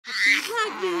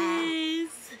Vlogmas!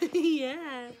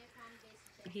 Yeah.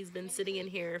 He's been sitting in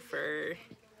here for,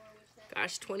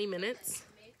 gosh, 20 minutes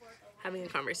having a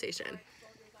conversation.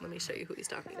 Let me show you who he's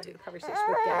talking to. Conversation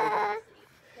with Gabby.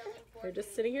 We're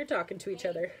just sitting here talking to each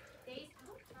other. Days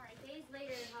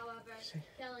later, however,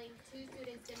 killing 2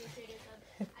 students demonstrators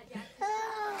of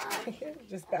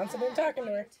Just bouncing and talking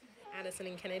to her. Addison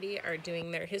and Kennedy are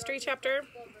doing their history chapter.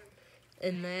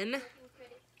 And then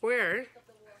we're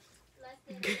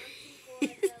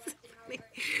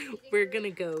gonna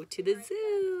go to the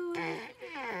zoo.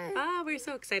 Ah, we're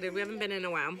so excited. We haven't been in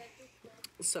a while.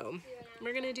 So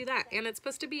we're gonna do that. And it's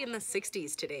supposed to be in the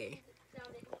 60s today.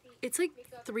 It's like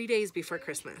 3 days before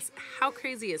Christmas. How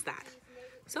crazy is that?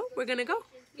 So we're gonna go.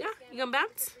 Yeah, you gonna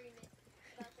bounce?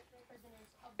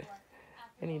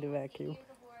 I need a vacuum.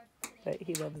 But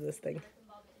he loves this thing.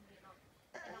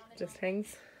 Just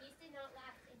hangs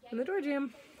in the door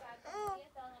jamb.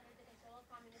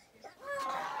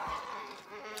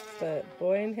 But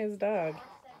boy and his dog.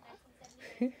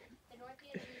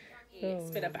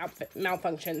 Spit up outfit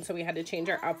malfunction, so we had to change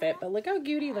our outfit. But look how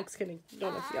cute he looks. I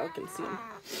don't know if y'all can see him.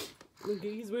 Look,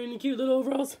 he's wearing the cute little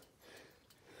overalls.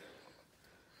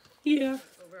 Yeah.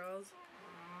 Overalls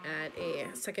at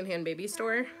a secondhand baby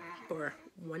store for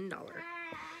 $1.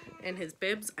 And his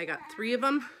bibs, I got 3 of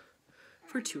them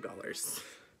for $2.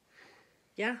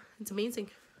 Yeah, it's amazing.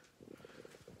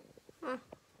 Huh.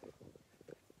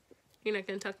 You're not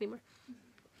gonna talk anymore?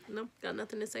 No? Got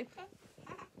nothing to say?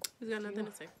 He's got nothing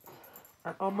to say.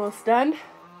 We're almost done.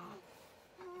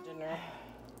 Dinner.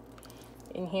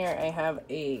 In here I have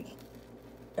a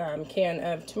can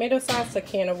of tomato sauce, a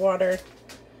can of water,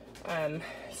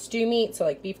 stew meat, so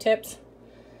like beef tips,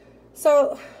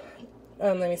 salt,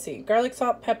 let me see, garlic,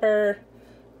 salt, pepper,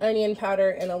 onion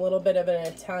powder, and a little bit of an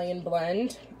Italian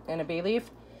blend, and a bay leaf.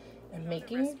 I'm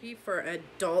making a recipe for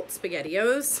adult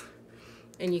SpaghettiOs,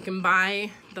 and you can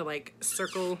buy the like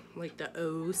circle, like the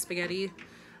O spaghetti.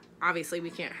 Obviously we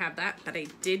can't have that, but I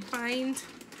did find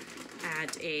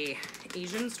at a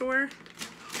Asian store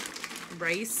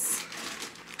rice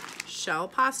shell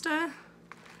pasta.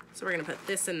 So we're gonna put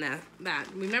this in that.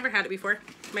 We've never had it before.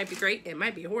 It might be great, it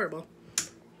might be horrible.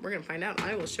 We're gonna find out.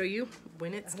 I will show you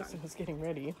when it's done. Addison was getting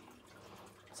ready.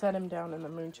 Set him down in the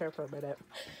moon chair for a minute.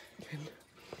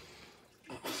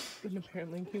 And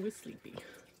apparently he was sleepy.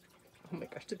 Oh my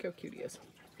gosh, look how cute he is.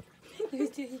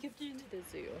 He's taking him into the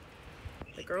zoo.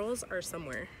 The girls are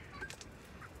somewhere.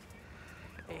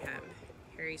 I have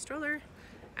Harry's stroller.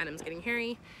 Adam's getting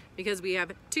Harry. Because we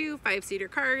have 2 5-seater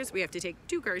cars, we have to take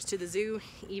 2 cars to the zoo,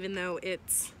 even though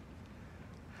it's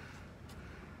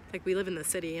like we live in the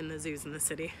city and the zoo's in the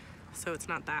city. So it's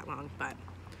not that long, but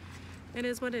it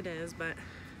is what it is. But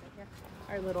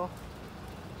our little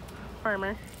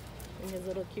farmer and his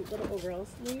little cute little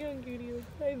overalls. Look how cute he is.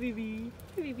 Hi, baby.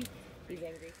 Hi, baby. He's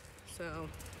angry. So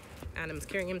Adam's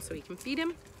carrying him so he can feed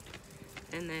him.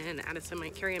 And then Addison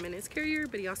might carry him in his carrier,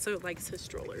 but he also likes his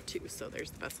stroller too. So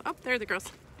there's the bus. Oh, there are the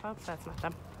girls. Oh, that's not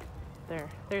them.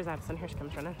 There's Addison. Here she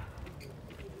comes running.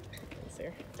 Let's see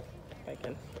her. If I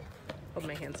can hold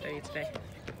my hand steady today.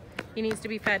 He needs to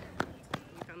be fed.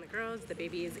 We found the girls. The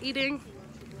baby is eating.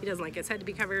 He doesn't like his head to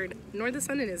be covered, nor the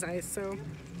sun in his eyes, so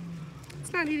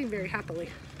it's not eating very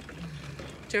happily.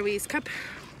 Joey's cup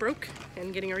broke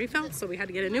and getting a refill, so we had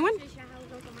to get a new one.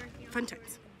 Fun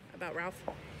times. About Ralph.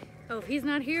 Oh, if he's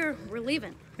not here, we're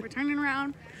leaving. We're turning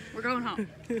around. We're going home.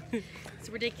 It's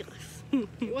ridiculous.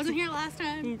 He wasn't here last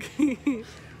time.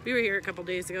 We were here a couple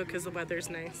days ago because the weather's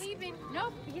nice. Leaving.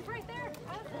 Nope, he's right there.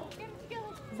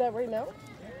 Is that right now?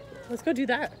 Let's go do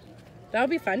that. That would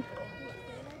be fun.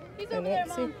 He's over there,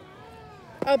 Mom.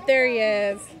 Oh, there he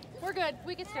is. We're good.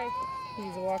 We can stay.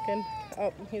 He's walking.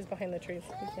 Oh, he's behind the trees.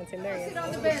 You can't see him. There he is. Sit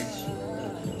on the bench.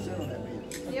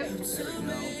 Yep.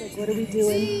 Like, what are we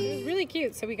doing? It was really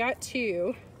cute. So we got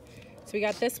 2. So we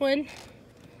got this one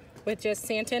with just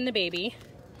Santa and the baby.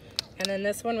 And then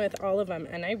this one with all of them.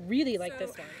 And I really like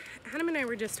this one. Adam and I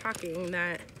were just talking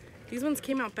that these ones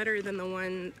came out better than the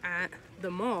one at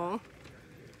the mall.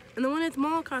 And the one at the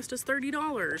mall cost us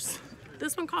 $30.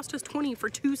 This one cost us $20 for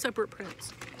 2 separate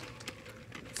prints.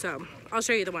 So I'll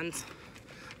show you the ones.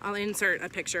 I'll insert a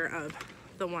picture of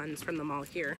the ones from the mall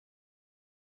here.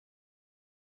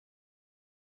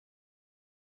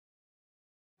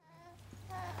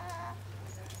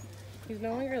 He's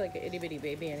no longer like an itty bitty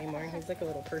baby anymore. He's like a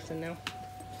little person now.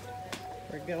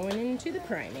 We're going into the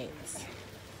primates.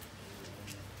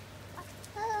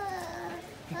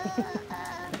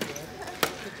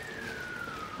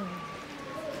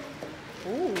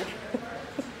 Ooh. It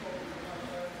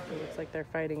looks like they're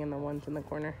fighting in the ones in the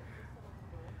corner.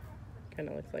 Kind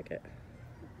of looks like it.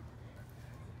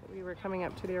 We See, we're coming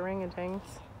up to the orangutans.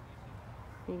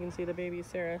 You can see the baby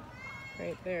Sarah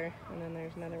right there, and then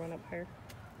there's another one up here.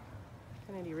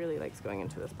 Kennedy really likes going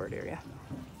into this bird area.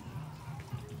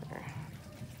 There.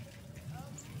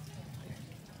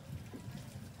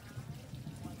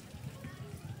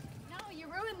 No, you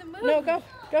ruined the mood. No, go,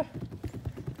 go.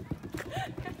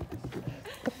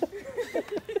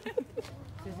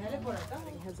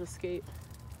 His escape.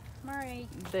 Murray.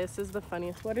 This is the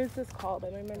funniest. What is this called? I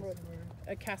don't remember what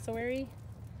a cassowary.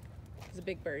 It's a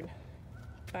big bird.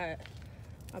 But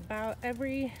about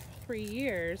every 3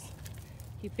 years,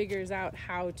 he figures out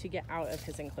how to get out of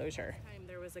his enclosure.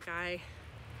 There was a guy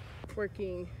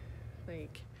working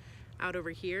like out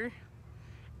over here,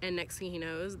 and next thing he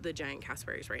knows, the giant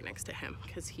cassowary is right next to him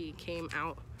because he came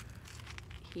out.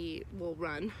 He will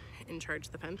run and charge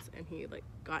the fence, and he like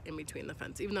got in between the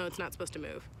fence, even though it's not supposed to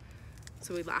move.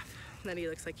 So we laugh that he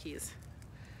looks like he's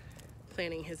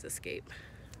planning his escape.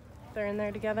 They're in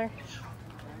there together.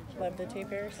 Love the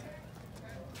tapirs.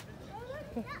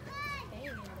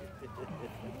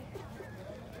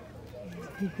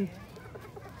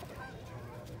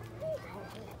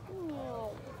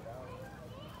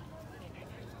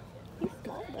 He's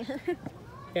smaller.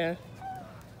 Yeah.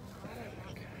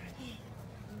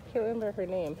 Can't remember her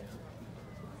name.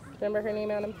 Remember her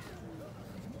name, Adam?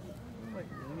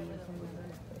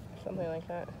 Something like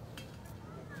that.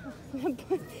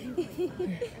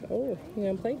 Oh, you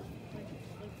gonna play?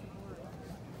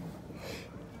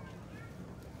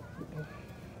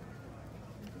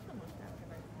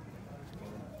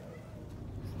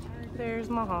 There's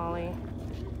Mahali.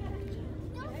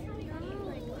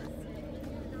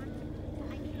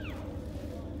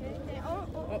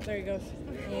 Oh, there he goes.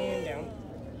 And down.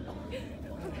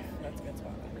 That's a good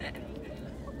spot.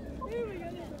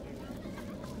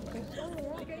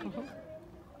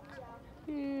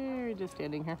 You're just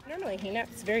standing here. Normally he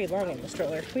naps very long in the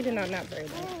stroller. We did not nap very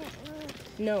long.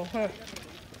 No, huh?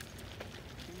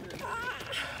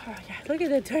 Oh, yeah. Look at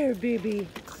that tired baby.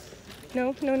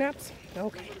 No, no naps?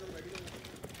 Okay.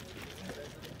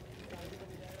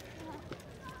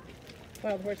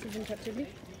 Wild horses in captivity?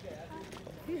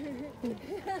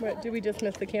 What, did we just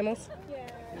miss the camels? Yeah.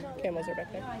 Camels are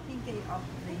back there. No, I think they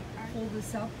pull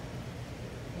this up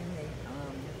and they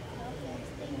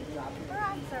drop it.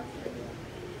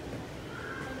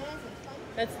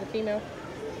 That's the female.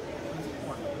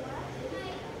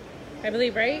 I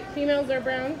believe, right? Females are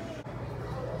brown.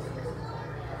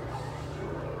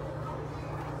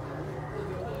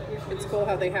 It's cool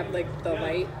how they have like the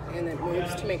light and it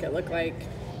moves to make it look like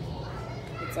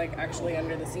it's like actually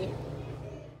under the sea.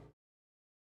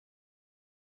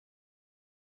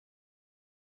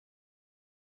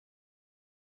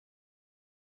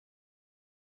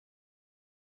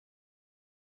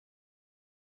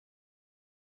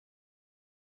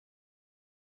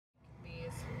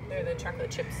 They're the chocolate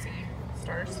chip sea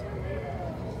stars.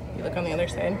 You look on the other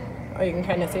side. Oh, you can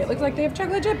kind of see it looks like they have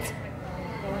chocolate chips.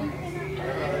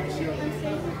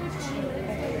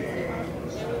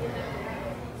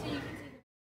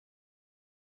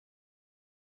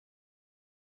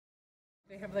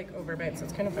 They have like overbites, so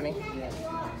it's kind of funny.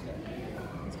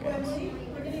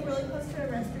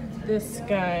 This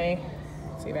guy,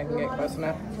 let's see if I can get close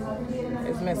enough,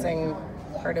 is missing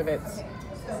part of its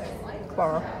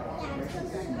claw.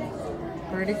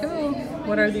 Where'd it go?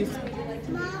 What are these?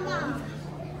 Mama.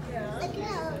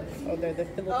 Oh, they're the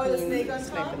Philippine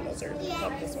sniping lizard.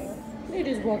 Not this one. They're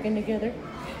just walking together.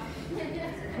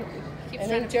 I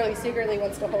think Joey secretly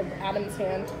wants to hold Adam's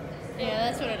hand.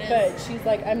 Yeah, that's what it is. But she's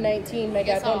like, I'm 19, my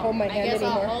dad won't hold my hand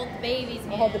anymore. I'll hold the baby's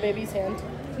hand. I'll hold the baby's hand.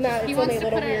 Nah, it's He only wants a to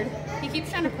little put weird. He keeps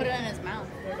trying to put it in his mouth.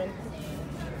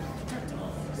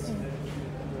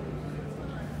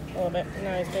 A little bit.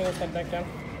 Now he's putting his head back down.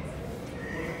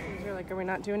 You're like, are we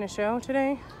not doing a show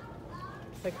today?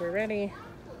 It's like, we're ready.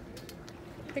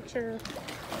 Picture.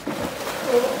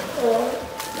 Oh.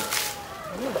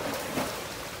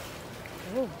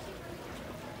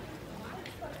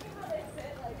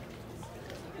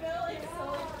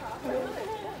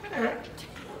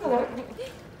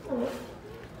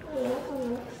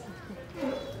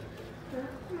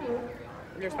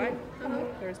 There's 5?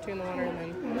 There's 2 in the water and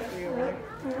then 3 over there.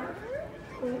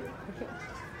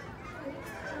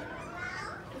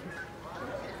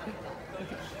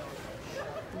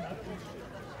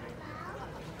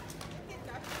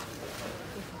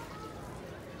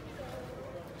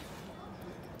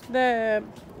 The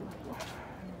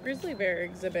grizzly bear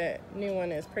exhibit, new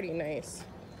one, is pretty nice.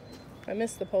 I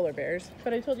miss the polar bears,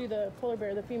 but I told you the polar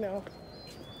bear, the female,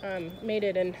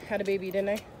 mated and had a baby, didn't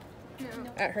I?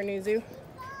 No. At her new zoo?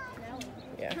 No.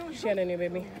 Yeah, she had a new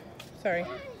baby. Sorry.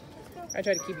 I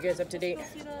try to keep you guys up to date.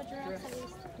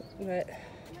 But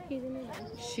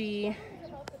she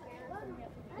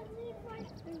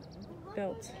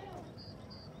built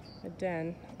a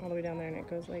den all the way down there, and it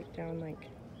goes like down like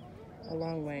a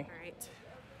long way. All right.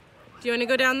 Do you want to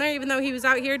go down there even though he was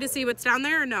out here to see what's down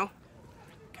there or no?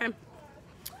 Okay.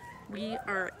 We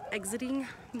are exiting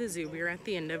the zoo. We are at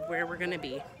the end of where we're going to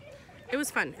be. It was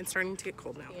fun. It's starting to get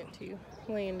cold now. Too.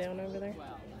 Laying down over there.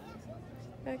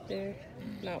 Back there.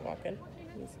 Not walking.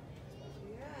 He's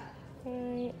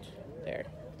right there.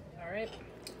 All right.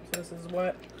 So this is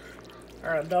what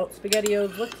our adult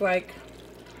SpaghettiOs looks like.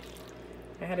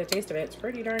 I had a taste of it. It's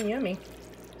pretty darn yummy.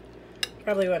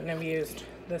 Probably wouldn't have used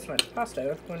this much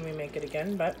pasta when we make it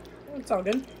again, but it's all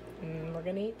good. And we're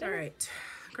gonna eat. All right.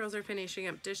 Girls are finishing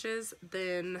up dishes.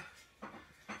 Then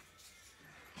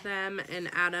them and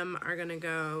Adam are gonna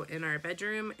go in our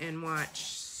bedroom and watch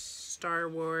Star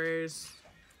Wars.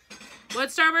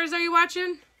 What Star Wars are you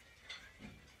watching?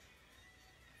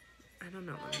 I don't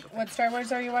know. What Star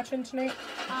Wars are you watching tonight?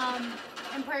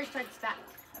 Empire Strikes Back,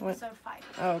 episode 5.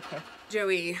 Oh, okay.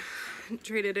 Joey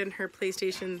traded in her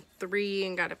PlayStation 3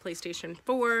 and got a PlayStation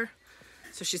 4.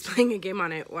 So she's playing a game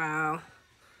on it while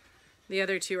the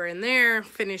other two are in there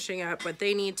finishing up what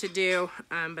they need to do.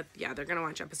 But yeah, they're gonna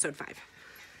watch episode 5.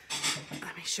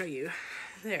 Let me show you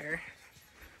their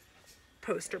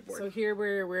poster board. So here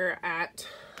we're at,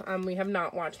 we have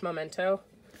not watched Memento.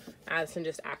 Addison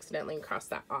just accidentally crossed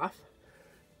that off.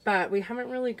 But we haven't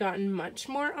really gotten much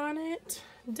more on it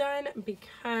done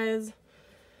because,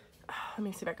 let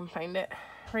me see if I can find it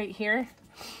right here.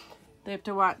 They have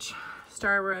to watch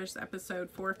Star Wars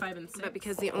episode 4, 5, and 6. But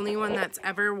because the only one that's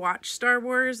ever watched Star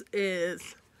Wars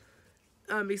is,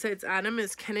 besides Adam,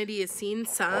 is Kennedy has seen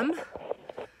some.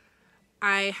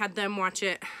 I had them watch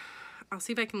it. I'll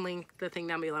see if I can link the thing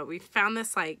down below. We found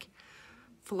this like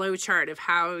flow chart of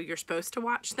how you're supposed to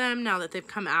watch them now that they've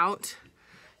come out.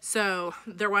 So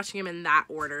they're watching them in that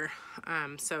order.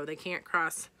 So they can't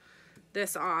cross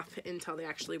this off until they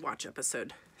actually watch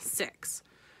episode 6,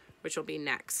 which will be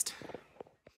next.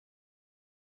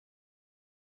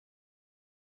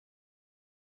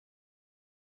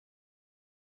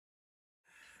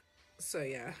 So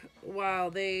yeah,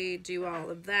 while they do all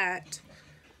of that,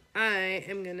 I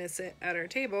am gonna sit at our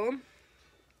table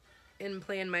and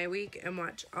plan my week and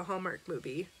watch a Hallmark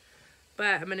movie.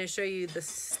 But I'm gonna show you the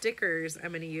stickers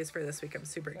I'm gonna use for this week. I'm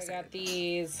super excited. I got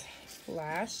these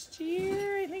last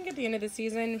year, I think at the end of the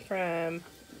season from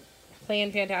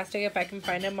Playing Fantastic. If I can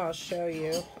find them, I'll show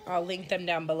you. I'll link them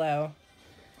down below.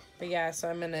 But yeah, so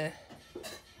I'm gonna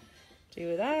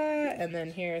do that. And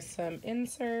then here's some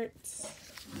inserts.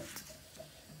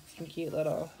 Some cute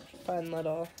little, fun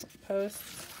little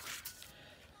posts.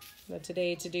 The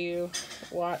today to do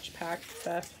watch pack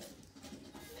stuff.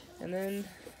 And then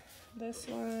this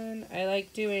one, I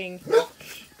like doing, oh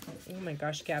my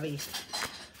gosh, Gabby.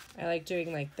 I like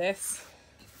doing like this,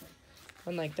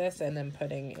 one like this, and then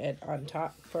putting it on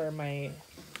top for my,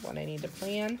 what I need to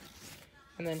plan.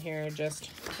 And then here, just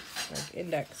like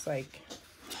index, like,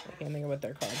 I can't think of what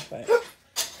they're called, but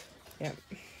yeah.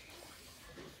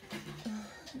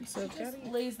 So Gabby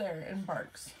lays there and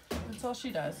barks. That's all she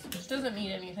does. She doesn't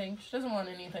need anything. She doesn't want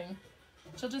anything.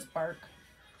 She'll just bark.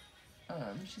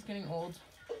 She's getting old.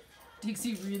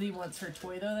 Dixie really wants her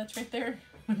toy though, that's right there.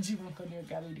 But she won't go near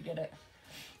Gabby to get it.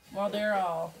 While they're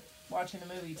all watching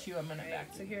the movie too, I'm gonna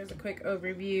back. So here's a quick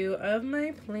overview of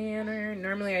my planner.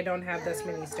 Normally I don't have this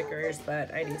many stickers,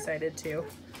 but I decided to.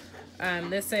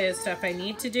 This is stuff I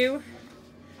need to do.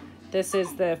 This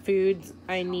is the foods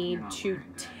I need to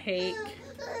take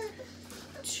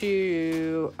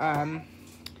to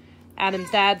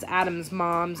Adam's dad's, Adam's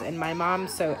mom's, and my mom.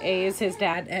 So A is his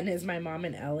dad, N is my mom,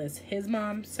 and L is his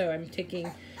mom. So I'm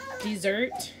taking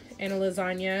dessert and a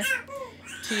lasagna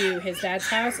to his dad's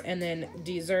house, and then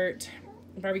dessert,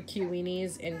 barbecue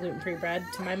weenies, and gluten-free bread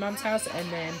to my mom's house.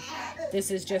 And then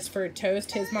this is just for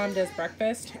toast. His mom does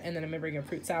breakfast, and then I'm gonna bring a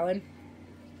fruit salad.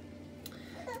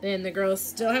 Then the girls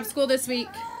still have school this week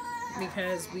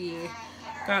because we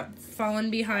got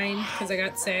fallen behind because I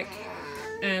got sick.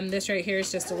 This right here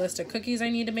is just a list of cookies I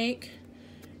need to make,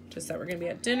 just that we're gonna be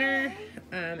at dinner.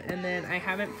 And then I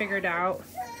haven't figured out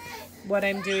what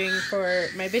I'm doing for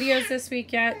my videos this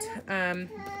week yet.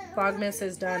 Vlogmas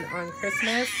is done on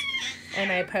Christmas,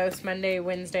 and I post Monday,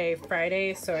 Wednesday,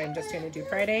 Friday, so I'm just gonna do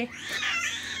Friday.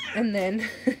 And then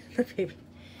the baby,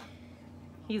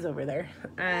 he's over there.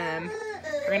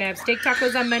 We're gonna have steak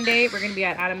tacos on Monday. We're gonna be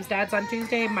at Adam's dad's on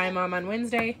Tuesday, my mom on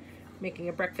Wednesday, making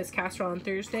a breakfast casserole on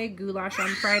Thursday, goulash on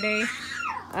Friday.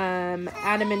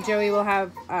 Adam and Joey will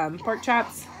have pork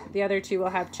chops. The other two will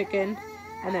have chicken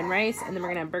and then rice, and then we're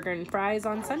gonna have burger and fries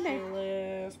on Sunday.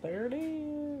 There it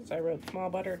is. I wrote small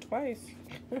butter twice.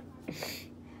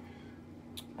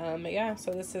 But yeah,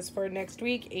 so this is for next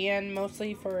week and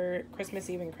mostly for Christmas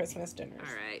Eve and Christmas dinners.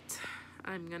 All right,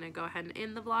 I'm gonna go ahead and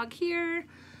end the vlog here.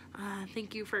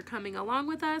 Thank you for coming along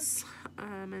with us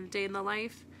in a day in the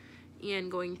life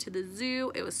and going to the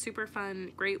zoo. It was super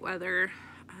fun, great weather.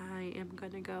 I am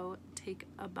gonna go take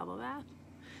a bubble bath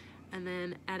and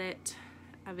then edit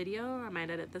a video. I might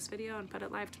edit this video and put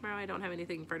it live tomorrow. I don't have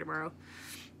anything for tomorrow,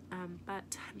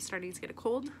 but I'm starting to get a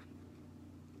cold.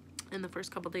 And the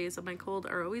first couple days of my cold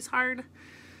are always hard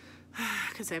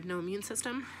because I have no immune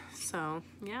system. So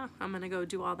yeah, I'm gonna go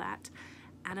do all that.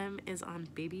 Adam is on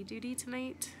baby duty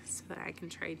tonight so that I can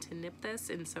try to nip this,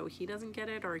 and so he doesn't get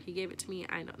it, or he gave it to me.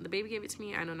 I know the baby gave it to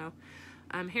me. I don't know.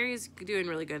 Harry's doing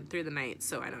really good through the night,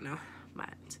 so I don't know.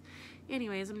 But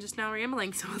anyways, I'm just now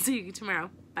rambling, so I'll see you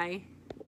tomorrow. Bye.